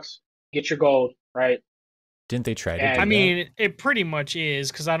 $10, get your Gold, right? Didn't they try to do that? I mean, it pretty much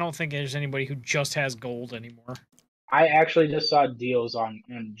is, because I don't think there's anybody who just has Gold anymore. I actually just saw deals on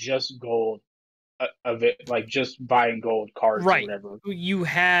just Gold of it, like just buying Gold cards or whatever. You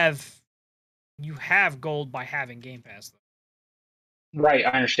have Gold by having Game Pass, though. Right,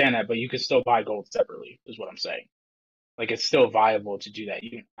 I understand that, but you can still buy Gold separately, is what I'm saying. Like it's still viable to do that.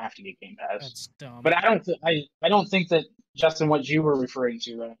 You don't have to get Game Pass. That's dumb. But I don't think that, Justin, what you were referring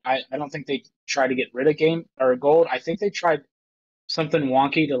to, I don't think they tried to get rid of Gold. I think they tried something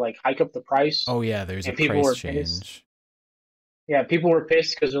wonky to like hike up the price. Oh yeah, there's a price change. Pissed. Yeah, people were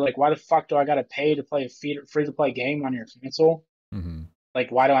pissed because they're like, why the fuck do I got to pay to play a free-to-play game on your console? Mm-hmm. Like,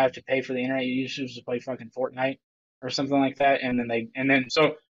 why do I have to pay for the internet usage to play fucking Fortnite or something like that? And then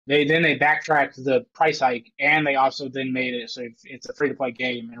they backtracked the price hike, and they also then made it so if it's a free-to-play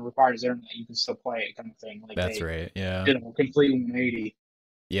game and it requires internet, you can still play it, kind of thing. Like that's right. Yeah. You know, completely 180.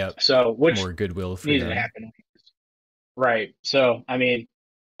 Yep. So which more goodwill for needed to happen. Right. So I mean,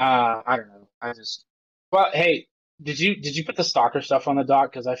 I don't know. Well, hey. Did you put the Stalker stuff on the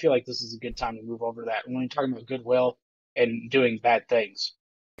dock? Because I feel like this is a good time to move over to that. When you're talking about goodwill and doing bad things,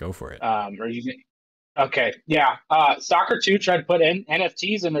 go for it. Are you okay? Yeah. Stalker 2 tried to put in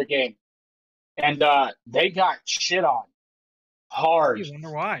NFTs in their game, and they got shit on hard. I wonder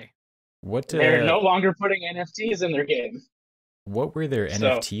why. They're no longer putting NFTs in their game. What were their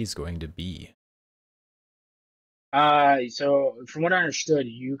NFTs going to be? So from what I understood,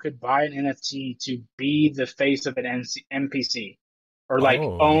 you could buy an NFT to be the face of an NPC, or like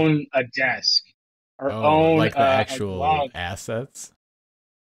own a desk, or own like the actual assets.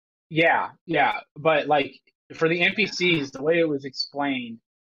 Yeah, but like for the NPCs, the way it was explained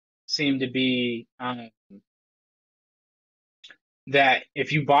seemed to be that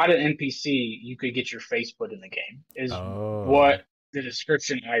if you bought an NPC, you could get your face put in the game. Is what the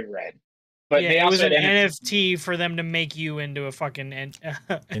description I read. But they also it was an NFT for them to make you into a fucking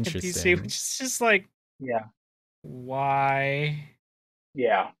NPC, which is just like, why?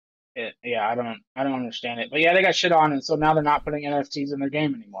 Yeah, I don't understand it. But yeah, they got shit on, and so now they're not putting NFTs in their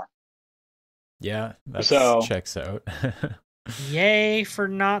game anymore. Yeah, that checks out. Yay for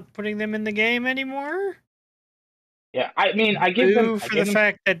not putting them in the game anymore. Yeah, I mean, I give them for the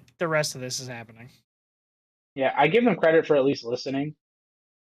fact that the rest of this is happening. Yeah, I give them credit for at least listening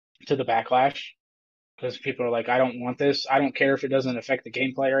to the backlash, because people are like, I don't want this. I don't care if it doesn't affect the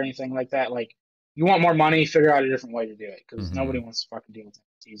gameplay or anything like that. Like, you want more money, figure out a different way to do it, because nobody wants to fucking deal with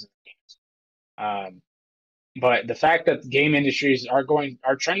NFTs in games. But the fact that the game industries are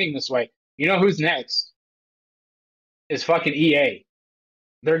trending this way, you know who's next? Is fucking EA.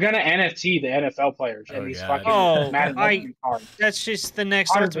 They're gonna NFT the NFL players and these fucking Madden cards. That's just the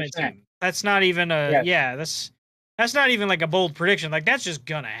next Ultimate Team. That's not even a that's not even like a bold prediction. Like, that's just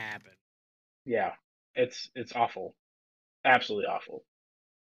gonna happen. Yeah, it's awful, absolutely awful.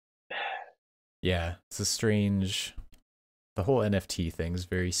 Yeah, it's a strange the whole NFT thing's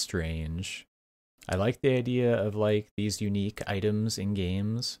very strange. I like the idea of like these unique items in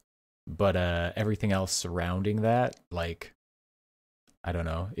games, but everything else surrounding that, like, I don't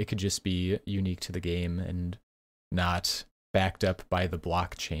know, it could just be unique to the game and not backed up by the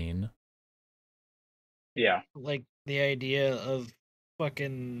blockchain. Yeah. Like the idea of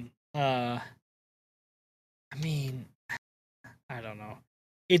fucking I mean, I don't know.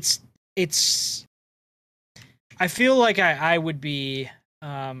 It's I feel like I would be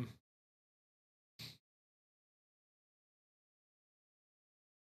I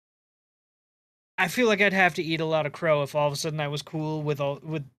feel like I'd have to eat a lot of crow if all of a sudden I was cool with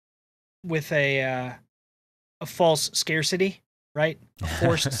a false scarcity, right? A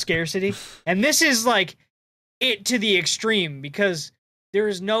forced scarcity. And this is like it to the extreme because there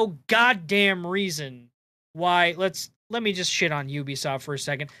is no goddamn reason why let me just shit on Ubisoft for a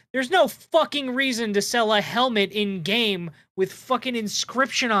second. There's no fucking reason to sell a helmet in game with fucking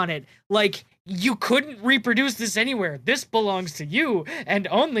inscription on it. Like, you couldn't reproduce this anywhere. This belongs to you and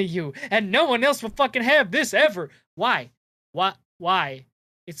only you, and no one else will fucking have this ever. Why? Why? Why?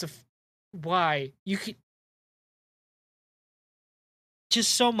 You could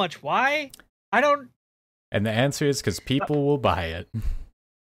just so much. Why? I don't. And the answer is because people will buy it.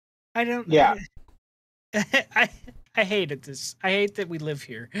 I don't. Yeah. I hate it. I hate that we live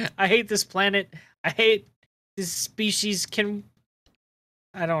here. I hate this planet. I hate this species.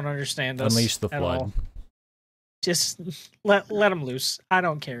 I don't understand us. Unleash the at flood. all. Just let them loose. I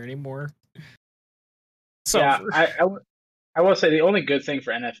don't care anymore. So Yeah, I will say the only good thing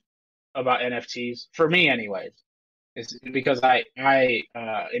for about NFTs, for me anyways, is because I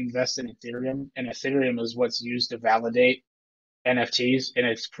invest in Ethereum, and Ethereum is what's used to validate NFTs, and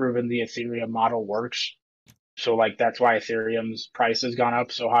it's proven the Ethereum model works. So like that's why Ethereum's price has gone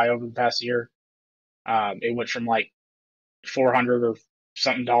up so high over the past year. It went from like $400 or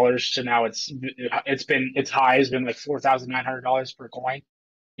something to now its high has been like $4,900 per coin.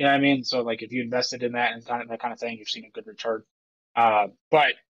 You know what I mean? So like if you invested in that and that kind of thing, you've seen a good return.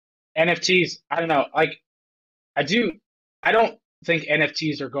 But NFTs, I don't know. Like I don't think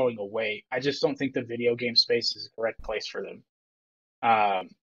NFTs are going away. I just don't think the video game space is the correct place for them.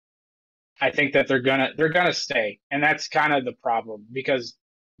 I think that they're gonna stay, and that's kind of the problem because,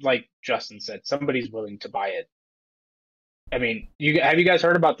 like Justin said, somebody's willing to buy it. I mean, have you guys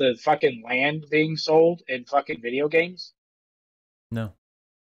heard about the fucking land being sold in fucking video games? No.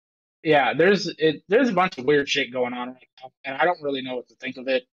 Yeah, there's a bunch of weird shit going on right now, and I don't really know what to think of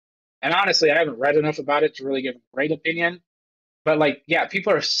it. And honestly, I haven't read enough about it to really give a great opinion. But like, yeah,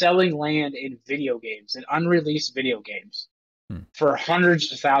 people are selling land in video games, in unreleased video games, for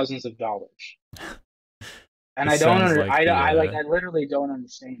hundreds of thousands of dollars. And I literally don't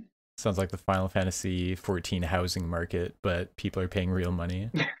understand it. Sounds like the Final Fantasy 14 housing market, but people are paying real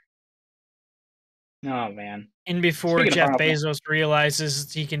money. Oh man! And before Jeff Bezos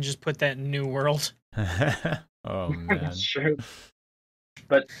realizes he can just put that in New World. Oh man, that's true.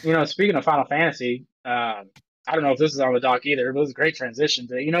 But speaking of Final Fantasy, I don't know if this is on the dock either, but it was a great transition.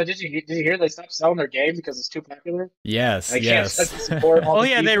 Did you hear they stopped selling their game because it's too popular? Yes, yes. Oh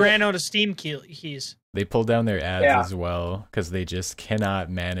yeah, they ran out of Steam keys. They pulled down their ads as well because they just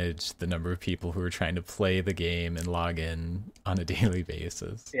cannot manage the number of people who are trying to play the game and log in on a daily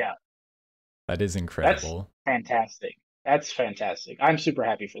basis. Yeah. That is incredible. That's fantastic. I'm super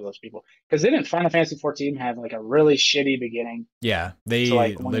happy for those people. Because didn't Final Fantasy 14 have like a really shitty beginning? Yeah, they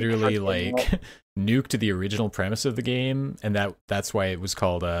literally nuked the original premise of the game, and that's why it was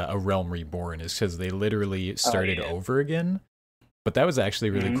called a Realm Reborn, is because they literally started over again. But that was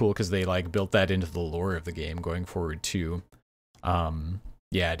actually really cool because they like built that into the lore of the game going forward too.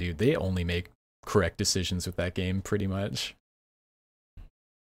 Yeah, dude, they only make correct decisions with that game pretty much.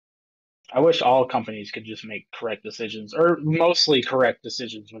 I wish all companies could just make correct decisions, or mostly correct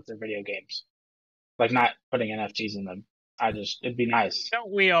decisions with their video games, like not putting NFTs in them. It'd be nice. Don't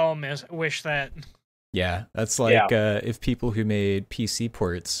we all wish that? Yeah, that's like if people who made PC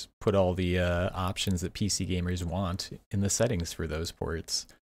ports put all the options that PC gamers want in the settings for those ports,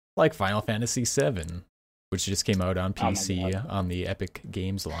 like Final Fantasy VII, which just came out on PC on the Epic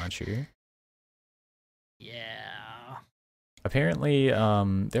Games launcher. Yeah. Apparently,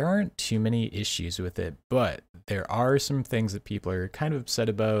 there aren't too many issues with it, but there are some things that people are kind of upset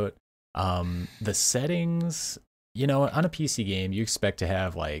about. The settings, on a PC game, you expect to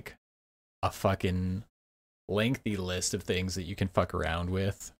have like a fucking lengthy list of things that you can fuck around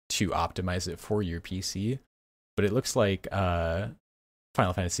with to optimize it for your PC. But it looks like Final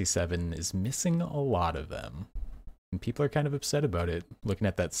Fantasy VII is missing a lot of them. And people are kind of upset about it, looking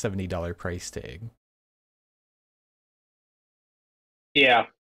at that $70 price tag. Yeah,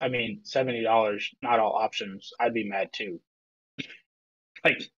 I mean $70, not all options. I'd be mad too.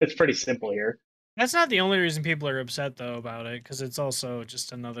 Like it's pretty simple here. That's not the only reason people are upset though about it, because it's also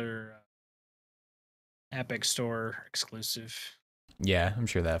just another Epic Store exclusive. Yeah, I'm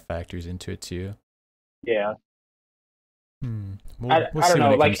sure that factors into it too. Yeah. We'll I see don't know.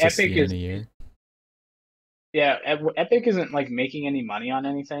 when it Like comes to Steam in a year. Yeah, Epic isn't like making any money on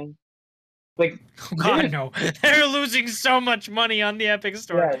anything. Like, Oh, God, no. They're losing so much money on the Epic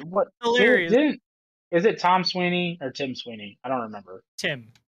Store. yeah, what Hilarious. is it Tom Sweeney or Tim Sweeney? I don't remember.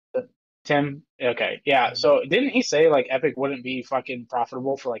 Tim. Tim? Okay, yeah. So didn't he say like Epic wouldn't be fucking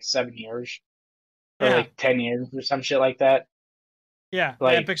profitable for like 7 years or Yeah. like 10 years or some shit like that? Yeah,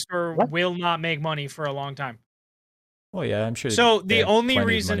 Like, the Epic Store what? will not make money for a long time. Well, yeah, I'm sure. So they the have only plenty of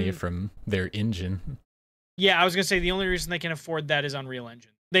reason money from their engine. Yeah, I was gonna say the only reason they can afford that is Unreal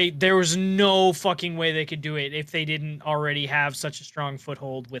Engine. There was no fucking way they could do it if they didn't already have such a strong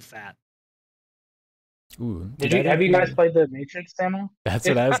foothold with that. Ooh, Have you guys played the Matrix demo? That's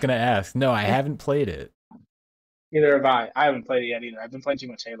what I was gonna ask. No, I haven't played it. Neither have I. I haven't played it yet either. I've been playing too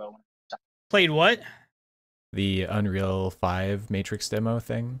much Halo. Played what? The Unreal 5 Matrix demo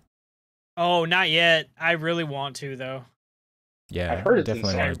thing. Oh, not yet. I really want to though. Yeah, I've heard it's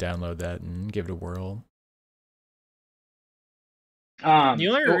definitely want insane. to download that and give it a whirl. The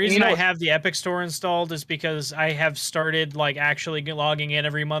only reason I have the Epic Store installed is because I have started like actually logging in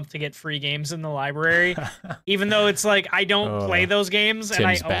every month to get free games in the library, even though it's like I don't play those games Tim's and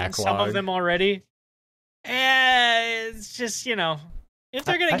I own backlog. some of them already. It's just, you know, if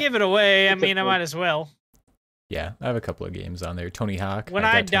they're gonna give it away, I mean, I might as well. Yeah, I have a couple of games on there. Tony Hawk. When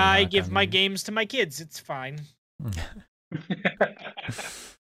I die, give my games to my kids. It's fine.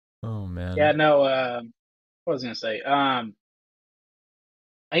 Oh man. Yeah, no. What was I gonna say?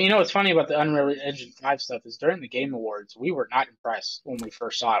 And you know what's funny about the Unreal Engine 5 stuff is during the Game Awards, we were not impressed when we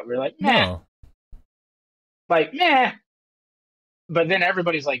first saw it. We were like, meh. No. Like, meh. But then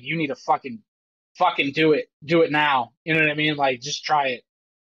everybody's like, you need to fucking do it. Do it now. You know what I mean? Like, just try it.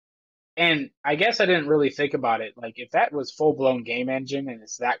 And I guess I didn't really think about it. Like, if that was full-blown game engine and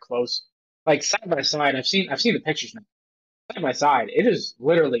it's that close, like, side by side, I've seen the pictures now. Side by side, it is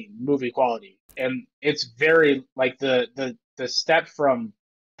literally movie quality. And it's very, like, the step from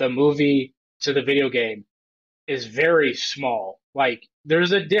the movie to the video game is very small. Like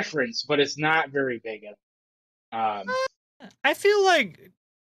there's a difference, but it's not very big. I feel like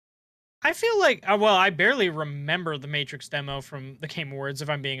well, I barely remember the Matrix demo from the Game Awards,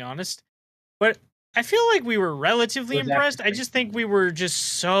 if I'm being honest. But I feel like we were relatively impressed. I just think we were just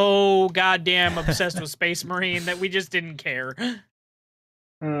so goddamn obsessed with Space Marine that we just didn't care.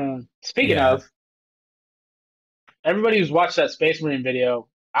 Speaking of, everybody who's watched that Space Marine video,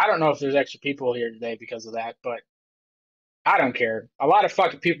 I don't know if there's extra people here today because of that, but I don't care. A lot of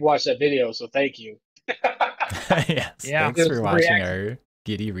fucking people watched that video, so thank you. Yes, yeah. Thanks for watching our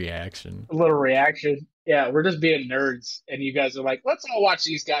giddy reaction. A little reaction. Yeah, we're just being nerds, and you guys are like, let's all watch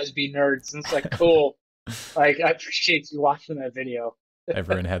these guys be nerds. And it's like, cool. Like, I appreciate you watching that video.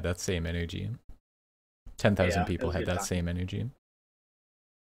 Everyone had that same energy. 10,000 people had that same energy.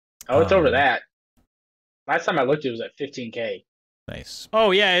 Oh, it's over that. Last time I looked, it was at 15K. Nice.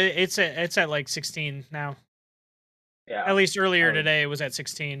 Oh yeah, it's at like 16 now. Yeah. At least earlier today, it was at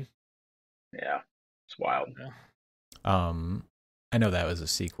 16. Yeah, it's wild. I know that was a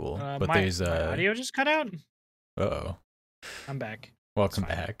sequel, but there's my audio just cut out. Uh-oh. I'm back. Welcome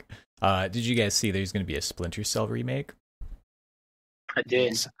back. Did you guys see there's going to be a Splinter Cell remake? I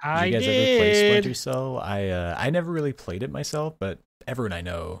did. Yes, did you guys ever play Splinter Cell? I never really played it myself, but everyone I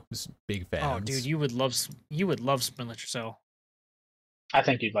know is big fans. Oh, dude, you would love Splinter Cell. I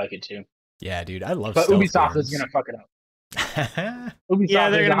think you'd like it too. Yeah, dude, I love. But Ubisoft is gonna fuck it up. Yeah,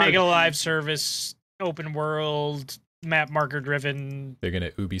 they're gonna make a live service, open world, map marker driven. They're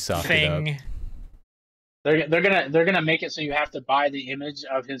gonna Ubisoft thing. It up. They're gonna make it so you have to buy the image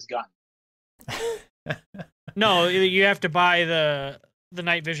of his gun. No, you have to buy the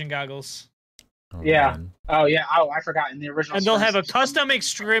night vision goggles. Oh, yeah. Man. Oh yeah. Oh, I forgot. In the original. And they'll have a custom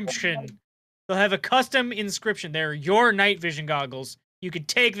inscription. They'll have a custom inscription. They're your night vision goggles. You could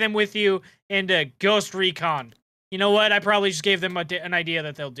take them with you into Ghost Recon. You know what? I probably just gave them an idea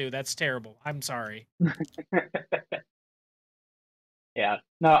that they'll do. That's terrible. I'm sorry. Yeah.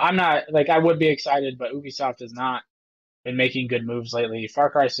 No, I'm not. Like, I would be excited, but Ubisoft has not been making good moves lately. Far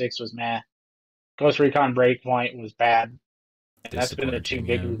Cry 6 was meh. Ghost Recon Breakpoint was bad. And that's been the two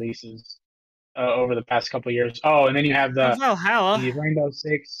big releases over the past couple of years. Oh, and then you have the Rainbow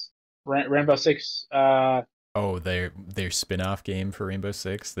Six. Rainbow Six. Oh, their spin-off game for Rainbow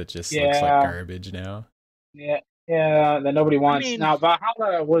Six that just looks like garbage now. Yeah, Yeah, that nobody wants. mean, Now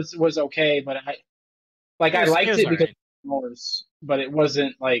Valhalla was okay, but I it liked was it all because right. of Norse, but it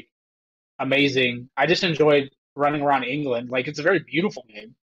wasn't like amazing. I just enjoyed running around England. Like it's a very beautiful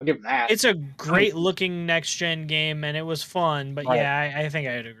game. I'll give them that. It's a great looking next gen game, and it was fun. But Right. yeah, I think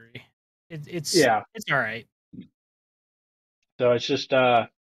I'd agree. It's Yeah. all right. So it's just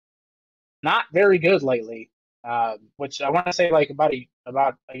not very good lately. Which I want to say like about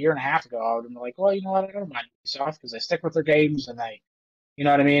a year and a half ago, I would have been like, well, you know what, I don't mind Ubisoft because they stick with their games and they, you know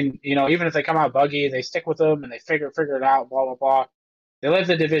what I mean. You know, even if they come out buggy, they stick with them and they figure it out. Blah blah blah. They let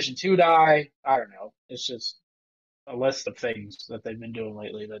the Division 2 die. I don't know. It's just a list of things that they've been doing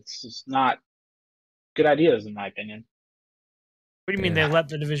lately that's just not good ideas in my opinion. What do you mean they let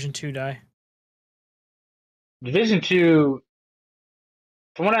the Division 2 die? Division 2,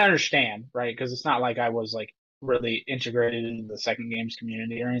 from what I understand, right? Because it's not like I was like really integrated into the second games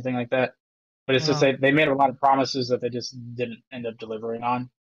community or anything like that. But it's just Well, they made a lot of promises that they just didn't end up delivering on.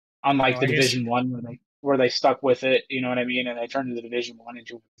 Unlike well, the I guess Division 1 where they stuck with it, you know what I mean, and they turned the Division 1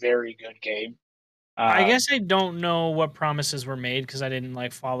 into a very good game. I don't know what promises were made because I didn't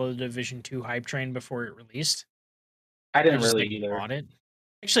like follow the Division 2 hype train before it released. I I didn't just really like either. bought it.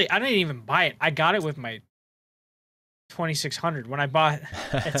 Actually, I didn't even buy it. I got it with my 2600 when I bought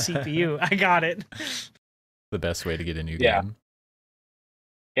at CPU. I got it. The best way to get a new Yeah. game.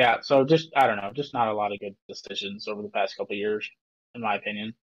 Yeah, so just I don't know, just not a lot of good decisions over the past couple of years, in my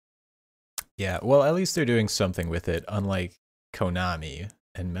opinion. Yeah, well, at least they're doing something with it, unlike Konami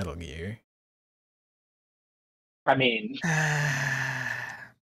and Metal Gear. I mean,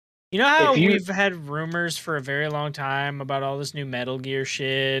 You know how if you we've had rumors for a very long time about all this new Metal Gear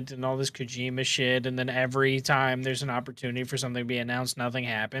shit and all this Kojima shit, and then every time there's an opportunity for something to be announced, nothing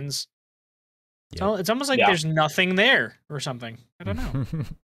happens? Yep. So it's almost like there's nothing there or something. I don't know.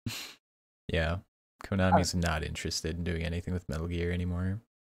 Yeah, Konami's not interested in doing anything with Metal Gear anymore.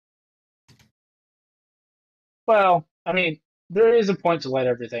 Well, I mean, there is a point to let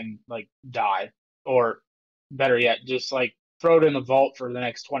everything like die, or better yet, just like throw it in the vault for the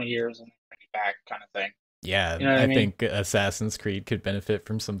next 20 years and bring it back, kind of thing. Yeah, You know what I I mean? think Assassin's Creed could benefit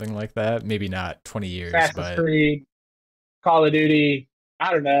from something like that. Maybe not 20 years, Assassin's but Creed, Call of Duty,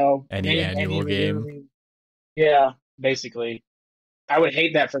 I don't know, any name any annual of the game. new. Yeah, basically. I would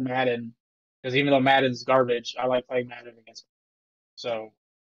hate that for Madden because even though Madden's garbage, I like playing Madden against. So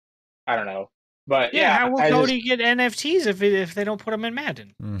I don't know, but Yeah, yeah, how will Cody get NFTs if they don't put them in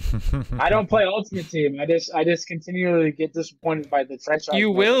Madden? I don't play Ultimate Team. I just continually get disappointed by the franchise. You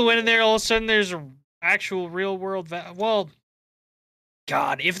will when there all of a sudden there's actual real world. Well,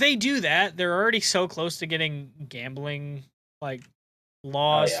 God, if they do that, they're already so close to getting gambling like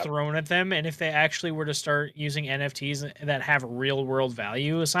laws thrown at them. And if they actually were to start using NFTs that have real world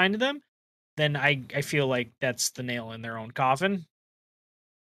value assigned to them, then I feel like that's the nail in their own coffin.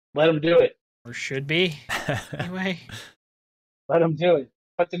 Let them do it. Or should be. Anyway. Let them do it.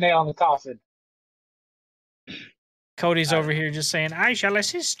 Put the nail in the coffin. Cody's over here just saying, I shall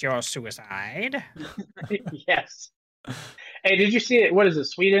assist your suicide. Yes. Hey, did you see it? What is it?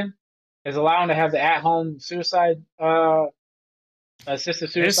 Sweden is allowing to have the at-home suicide,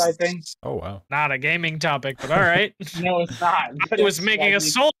 assisted suicide thing. Oh wow! Not a gaming topic, but all right. No, it's not. I was making a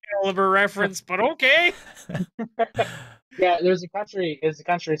Soul Calibur reference, but okay. Yeah, there's a country. It's a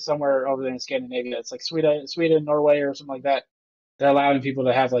country somewhere over there in Scandinavia. It's like Sweden, Norway, or something like that. They're allowing people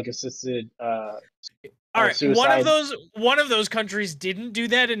to have like assisted. All right, suicide. one of those countries didn't do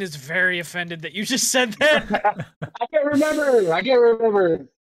that and is very offended that you just said that. I can't remember.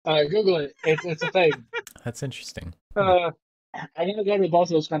 Google it. It's a thing. That's interesting. I'm gonna go to both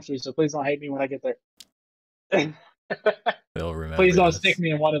of those countries, so please don't hate me when I get there. They'll remember. Please don't stick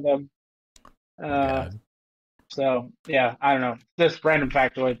me in one of them. God. So yeah, I don't know. This random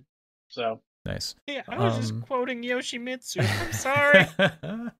factoid. So nice. Yeah, I was just quoting Yoshimitsu. I'm sorry.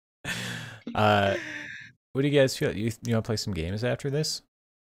 What do you guys feel? You want to play some games after this?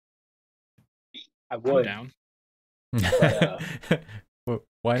 I would. I'm down. But,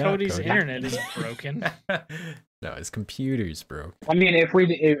 why not? Cody's Cody? internet is broken. No, his computer's broke. I mean, if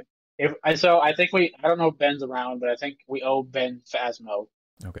I think I don't know if Ben's around, but I think we owe Ben Phasmo.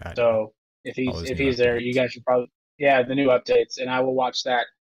 Oh God. So if he's there, you guys should probably the new updates, and I will watch that.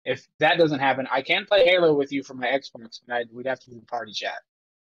 If that doesn't happen, I can play Halo with you from my Xbox, but we'd have to do party chat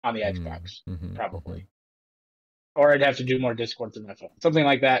on the Xbox, probably. Or I'd have to do more Discord through my phone, something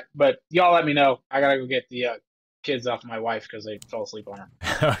like that. But y'all let me know. I gotta go get the kids off my wife because they fell asleep on her.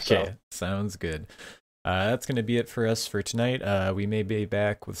 Okay, sounds good. That's gonna be it for us for tonight. We may be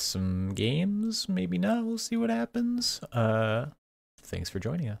back with some games, maybe not. We'll see what happens. Thanks for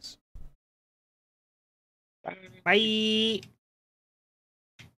joining us. Bye.